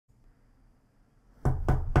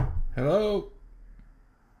Hello?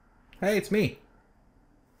 Hey, it's me.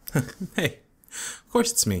 Hey, of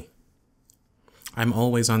course it's me. I'm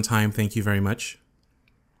always on time, thank you very much.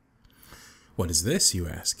 What is this, you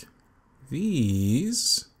ask?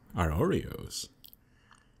 These are Oreos.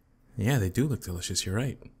 Yeah, they do look delicious, you're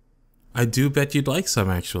right. I do bet you'd like some,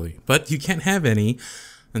 actually, but you can't have any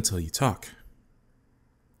until you talk.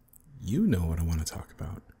 You know what I want to talk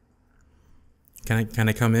about. Can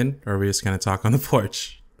I come in, or are we just going to talk on the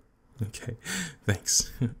porch? Okay,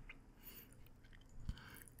 thanks.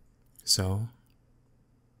 So,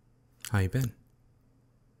 how you been?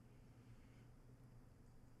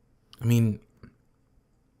 I mean,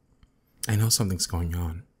 I know something's going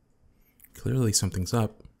on. Clearly something's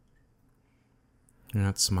up. You're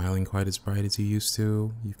not smiling quite as bright as you used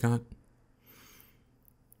to. You got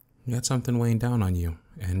something weighing down on you,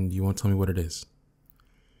 and you won't tell me what it is.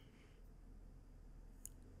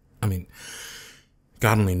 I mean,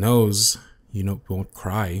 God only knows you won't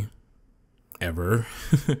cry. Ever.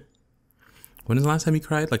 When was the last time you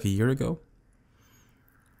cried? Like a year ago?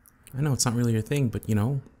 I know it's not really your thing, but I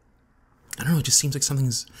don't know, it just seems like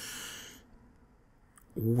something's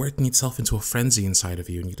working itself into a frenzy inside of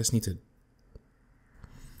you, and you just need to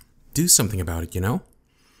do something about it,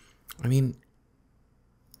 I mean,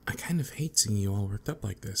 I kind of hate seeing you all worked up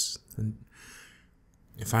like this. And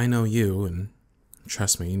if I know you, and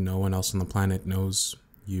trust me, no one else on the planet knows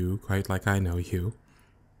you quite like I know you,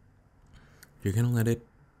 you're gonna let it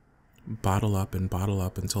bottle up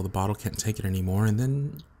until the bottle can't take it anymore, and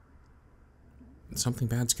then something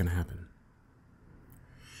bad's gonna happen.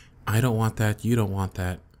 I don't want that, you don't want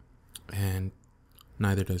that, and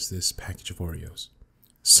neither does this package of Oreos.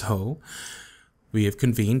 So, we have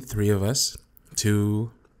convened, three of us,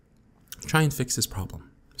 to try and fix this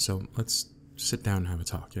problem. So, let's sit down and have a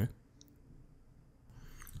talk, yeah?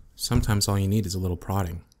 Sometimes all you need is a little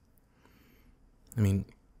prodding. I mean,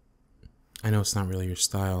 I know it's not really your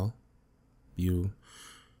style. You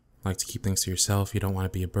like to keep things to yourself. You don't want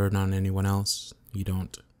to be a burden on anyone else. You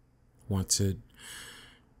don't want to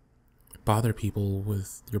bother people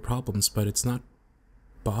with your problems, but it's not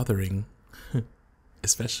bothering,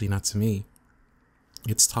 especially not to me.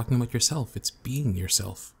 It's talking about yourself. It's being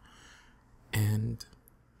yourself. And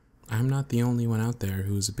I'm not the only one out there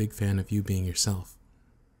who's a big fan of you being yourself.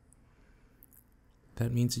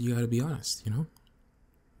 That means that you gotta be honest, You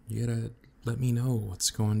gotta let me know what's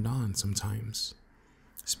going on sometimes.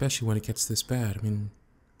 Especially when it gets this bad. I mean,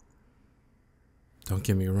 don't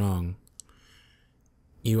get me wrong.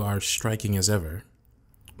 You are striking as ever.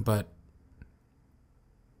 But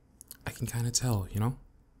I can kind of tell, And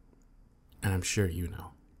I'm sure you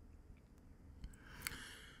know.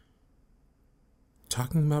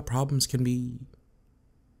 Talking about problems can be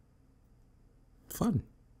fun.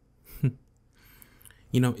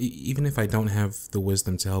 Even if I don't have the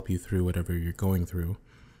wisdom to help you through whatever you're going through,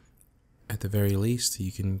 at the very least,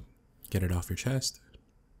 you can get it off your chest.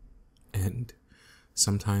 And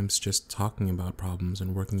sometimes just talking about problems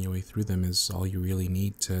and working your way through them is all you really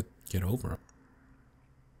need to get over them.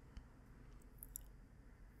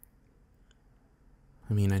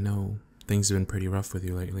 I mean, I know things have been pretty rough with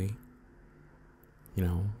you lately.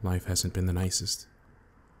 Life hasn't been the nicest.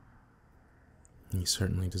 And you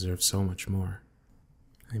certainly deserve so much more.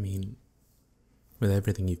 I mean, with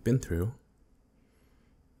everything you've been through,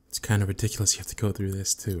 it's kind of ridiculous you have to go through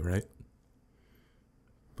this too, right?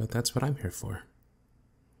 But that's what I'm here for.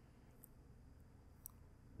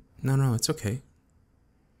 No, it's okay.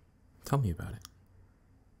 Tell me about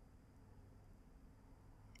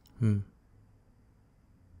it.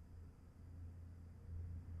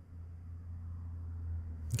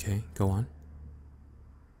 Okay, go on.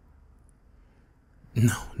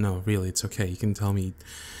 No, really, it's okay. You can tell me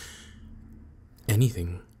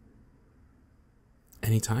anything.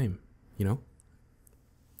 Anytime,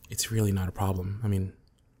 It's really not a problem. I mean,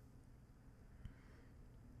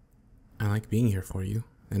 I like being here for you.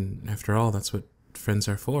 And after all, that's what friends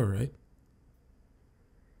are for, right?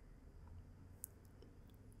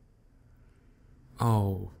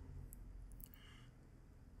 Oh.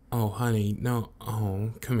 Oh, honey, no.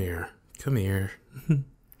 Oh, come here. Come here.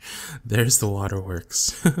 There's the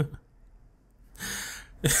waterworks.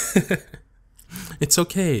 It's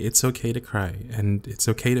okay. It's okay to cry, and it's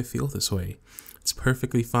okay to feel this way. It's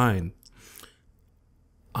perfectly fine.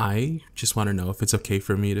 I just want to know if it's okay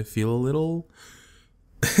for me to feel a little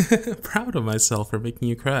proud of myself for making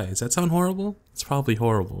you cry. Does that sound horrible? It's probably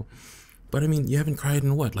horrible. But I mean, you haven't cried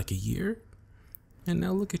in what, like a year? And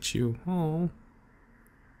now look at you. Oh.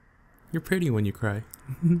 You're pretty when you cry.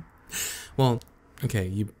 Well, okay,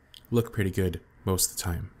 you look pretty good most of the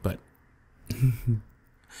time, but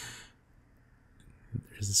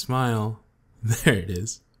There's a smile. There it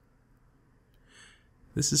is.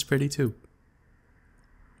 This is pretty too.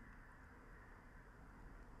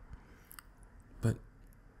 But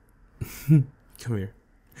come here.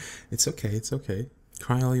 It's okay, it's okay.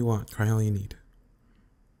 Cry all you want, cry all you need.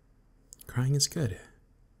 Crying is good.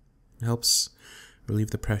 It helps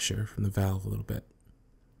relieve the pressure from the valve a little bit.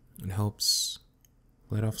 It helps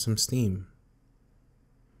let off some steam.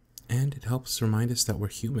 And it helps remind us that we're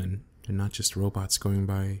human and not just robots going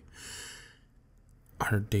by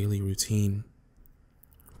our daily routine,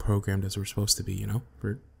 programmed as we're supposed to be, you know?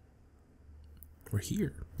 We're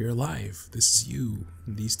here. You're alive. This is you.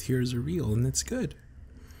 These tears are real, and it's good.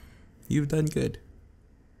 You've done good.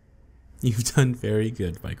 You've done very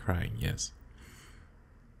good by crying, yes.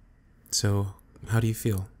 So, how do you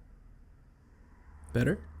feel?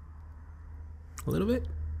 Better? A little bit?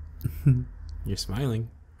 You're smiling.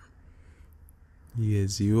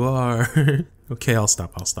 Yes, you are. Okay, I'll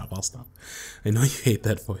stop. I know you hate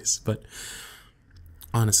that voice, but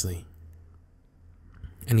honestly,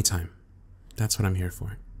 anytime. That's what I'm here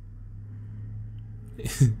for.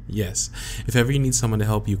 Yes, if ever you need someone to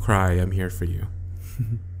help you cry, I'm here for you.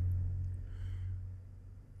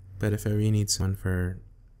 But if ever you need someone for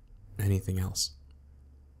anything else,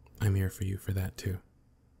 I'm here for you for that too.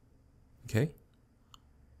 Okay?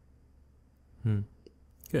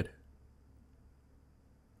 Good.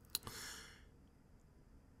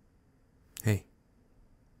 Hey.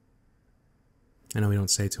 I know we don't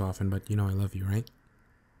say it too often, but you know I love you, right?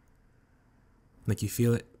 Like you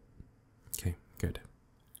feel it? Okay, good.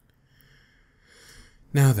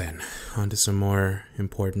 Now then, on to some more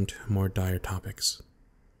important, more dire topics.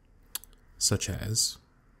 Such as,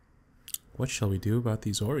 what shall we do about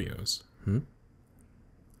these Oreos?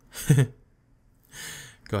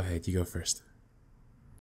 Go ahead, you go first.